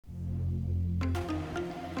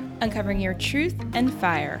uncovering your truth and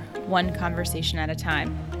fire, one conversation at a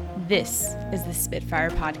time. This is the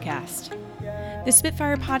Spitfire Podcast. The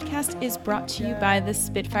Spitfire Podcast is brought to you by the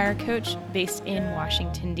Spitfire Coach based in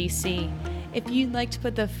Washington, D.C. If you'd like to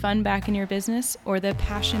put the fun back in your business or the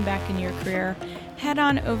passion back in your career, head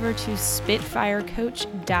on over to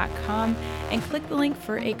spitfirecoach.com and click the link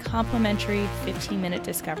for a complimentary 15-minute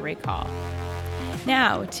discovery call.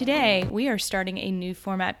 Now, today we are starting a new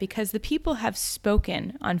format because the people have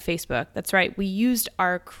spoken on Facebook. That's right, we used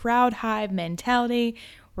our crowd hive mentality.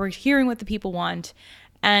 We're hearing what the people want,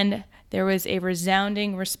 and there was a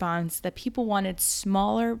resounding response that people wanted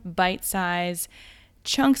smaller, bite-sized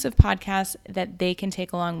chunks of podcasts that they can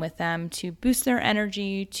take along with them to boost their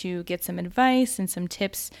energy, to get some advice and some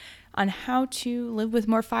tips on how to live with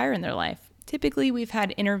more fire in their life. Typically, we've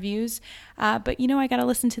had interviews, but I got to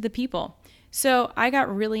listen to the people. So I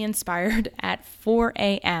got really inspired at 4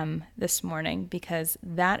 a.m. this morning because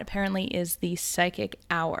that apparently is the psychic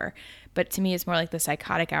hour. But to me, it's more like the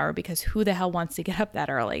psychotic hour because who the hell wants to get up that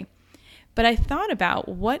early? But I thought about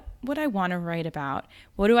what I want to write about.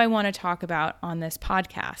 What do I want to talk about on this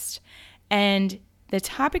podcast? And the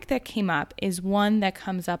topic that came up is one that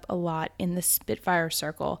comes up a lot in the Spitfire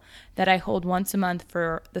Circle that I hold once a month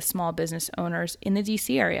for the small business owners in the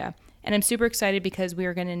DC area. And I'm super excited because we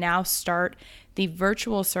are going to now start the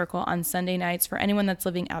virtual circle on Sunday nights for anyone that's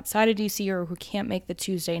living outside of DC or who can't make the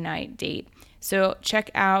Tuesday night date. So check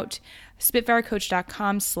out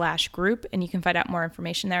spitfirecoach.com/group and you can find out more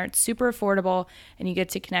information there. It's super affordable and you get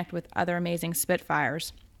to connect with other amazing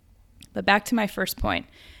Spitfires. But back to my first point.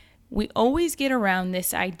 We always get around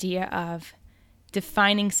this idea of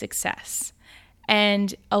defining success.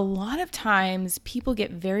 And a lot of times people get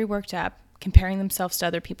very worked up comparing themselves to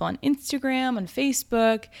other people on Instagram, on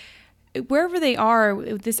Facebook, wherever they are,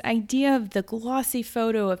 this idea of the glossy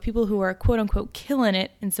photo of people who are quote unquote killing it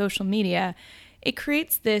in social media, it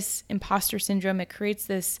creates this imposter syndrome. It creates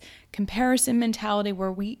this comparison mentality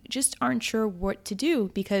where we just aren't sure what to do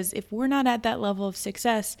because if we're not at that level of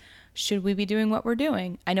success, should we be doing what we're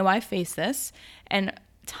doing? I know I face this and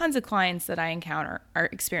tons of clients that I encounter are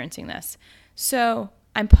experiencing this. So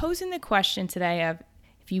I'm posing the question today of,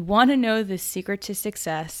 if you want to know the secret to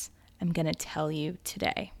success, I'm going to tell you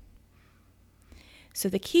today. So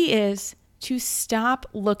the key is to stop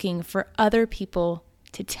looking for other people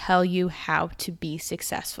to tell you how to be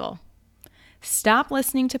successful. Stop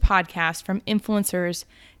listening to podcasts from influencers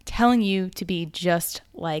telling you to be just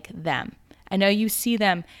like them. I know you see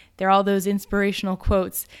them. They're all those inspirational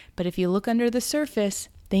quotes, but if you look under the surface,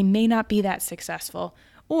 they may not be that successful.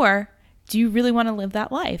 Or do you really want to live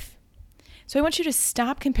that life? So I want you to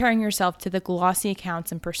stop comparing yourself to the glossy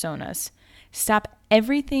accounts and personas. Stop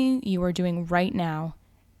everything you are doing right now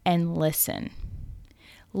and listen.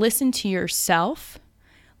 Listen to yourself.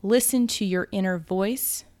 Listen to your inner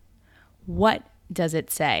voice. What does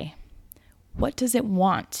it say? What does it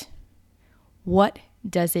want? What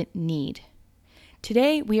does it need?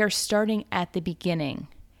 Today, we are starting at the beginning,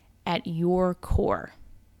 at your core.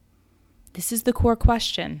 This is the core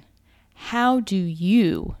question. How do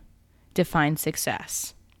you define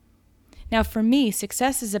success? Now, for me,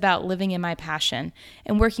 success is about living in my passion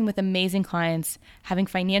and working with amazing clients, having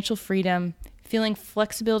financial freedom, feeling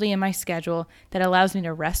flexibility in my schedule that allows me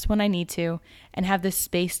to rest when I need to, and have the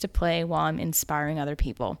space to play while I'm inspiring other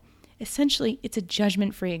people. Essentially, it's a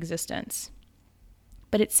judgment-free existence.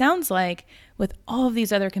 But it sounds like with all of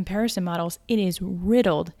these other comparison models, it is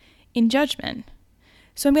riddled in judgment.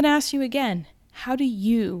 So I'm going to ask you again, how do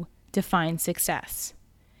you define success?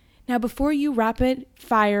 Now, before you rapid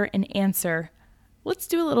fire and answer, let's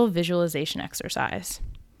do a little visualization exercise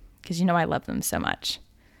because I love them so much.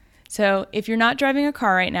 So if you're not driving a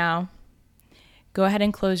car right now, go ahead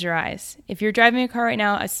and close your eyes. If you're driving a car right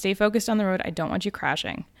now, stay focused on the road. I don't want you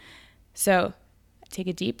crashing. So take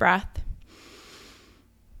a deep breath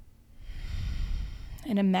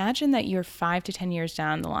and imagine that you're 5 to 10 years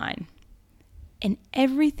down the line and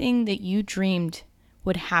everything that you dreamed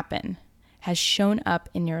would happen has shown up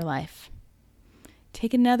in your life.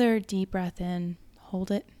 Take another deep breath in, hold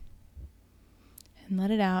it, and let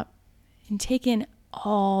it out, and take in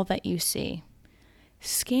all that you see.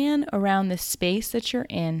 Scan around the space that you're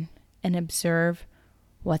in and observe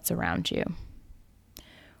what's around you.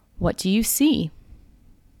 What do you see?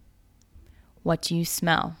 What do you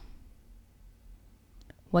smell?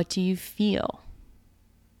 What do you feel?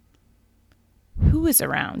 Who is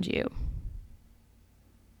around you?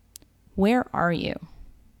 Where are you?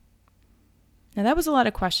 Now that was a lot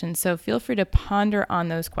of questions, so feel free to ponder on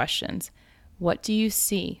those questions. What do you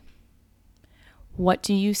see? What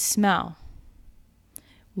do you smell?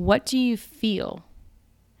 What do you feel?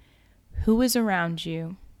 Who is around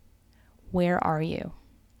you? Where are you?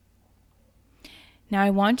 Now I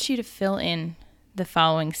want you to fill in the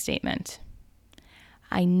following statement.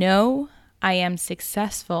 I know I am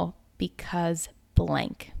successful because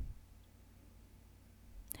blank.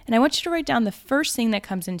 And I want you to write down the first thing that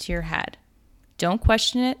comes into your head. Don't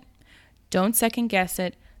question it. Don't second guess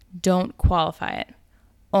it. Don't qualify it.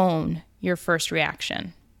 Own your first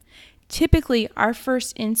reaction. Typically, our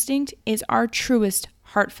first instinct is our truest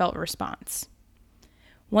heartfelt response.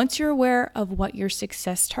 Once you're aware of what your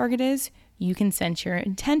success target is, you can sense your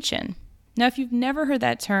intention. Now, if you've never heard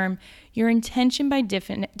that term, your intention by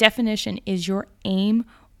definition is your aim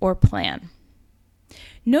or plan.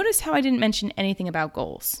 Notice how I didn't mention anything about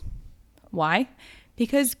goals. Why?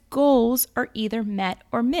 Because goals are either met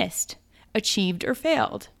or missed, achieved or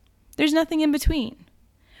failed. There's nothing in between.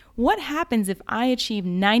 What happens if I achieve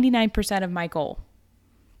 99% of my goal?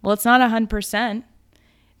 Well, it's not 100%.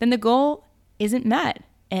 Then the goal isn't met,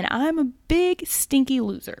 and I'm a big stinky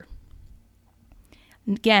loser.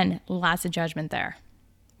 Again, lots of judgment there.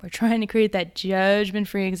 We're trying to create that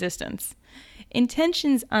judgment-free existence.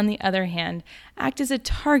 Intentions, on the other hand, act as a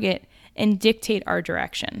target and dictate our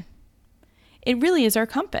direction. It really is our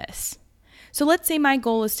compass. So let's say my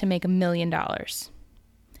goal is to make $1 million.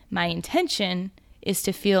 My intention is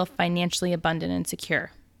to feel financially abundant and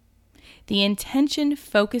secure. The intention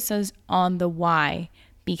focuses on the why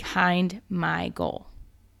behind my goal.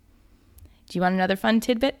 Do you want another fun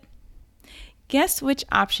tidbit? Guess which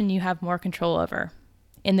option you have more control over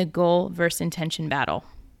in the goal versus intention battle.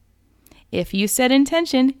 If you said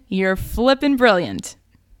intention, you're flippin' brilliant.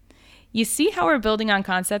 You see how we're building on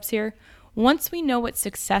concepts here? Once we know what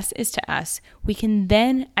success is to us, we can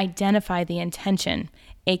then identify the intention,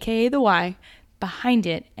 aka the why, behind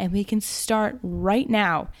it, and we can start right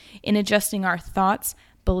now in adjusting our thoughts,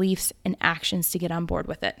 beliefs, and actions to get on board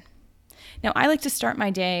with it. Now, I like to start my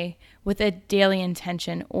day with a daily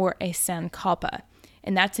intention or a sankalpa,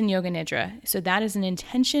 and that's in Yoga Nidra. So that is an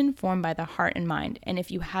intention formed by the heart and mind. And if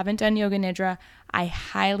you haven't done Yoga Nidra, I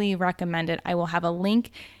highly recommend it. I will have a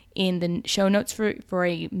link in the show notes for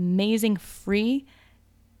an amazing free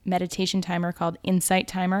meditation timer called Insight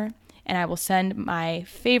Timer. And I will send my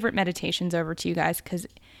favorite meditations over to you guys because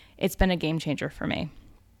it's been a game changer for me.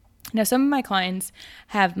 Now, some of my clients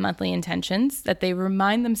have monthly intentions that they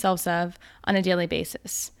remind themselves of on a daily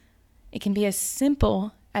basis. It can be as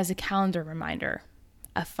simple as a calendar reminder,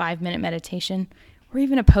 a 5-minute meditation, or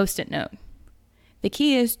even a Post-it note. The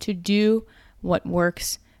key is to do what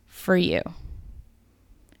works for you.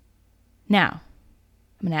 Now,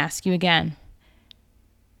 I'm going to ask you again,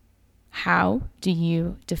 how do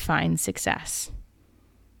you define success?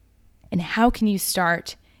 And how can you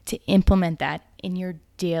start to implement that in your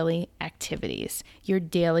daily activities, your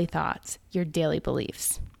daily thoughts, your daily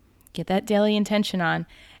beliefs? Get that daily intention on,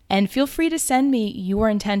 and feel free to send me your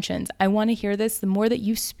intentions. I want to hear this. The more that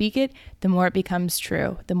you speak it, the more it becomes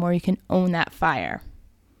true, the more you can own that fire.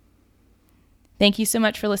 Thank you so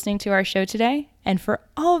much for listening to our show today. And for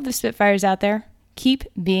all of the Spitfires out there, keep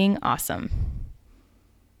being awesome.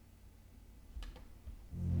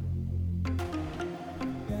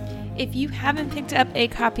 If you haven't picked up a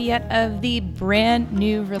copy yet of the brand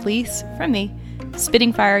new release from me,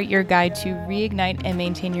 Spitting Fire, your guide to reignite and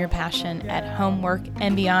maintain your passion at home, work,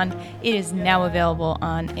 and beyond, it is now available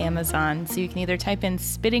on Amazon. So you can either type in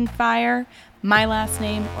Spitting Fire, my last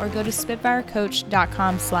name, or go to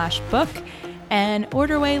spitfirecoach.com/book and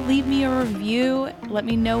order away. Leave me a review. Let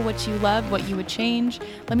me know what you love, what you would change.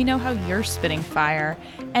 Let me know how you're spitting fire.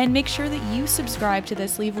 And make sure that you subscribe to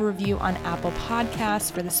this. Leave a review on Apple Podcasts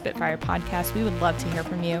for the Spitfire podcast. We would love to hear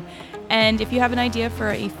from you. And if you have an idea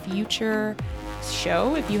for a future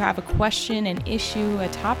show, if you have a question, an issue, a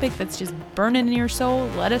topic that's just burning in your soul,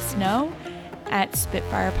 let us know at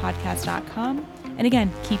spitfirepodcast.com. And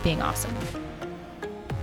again, keep being awesome.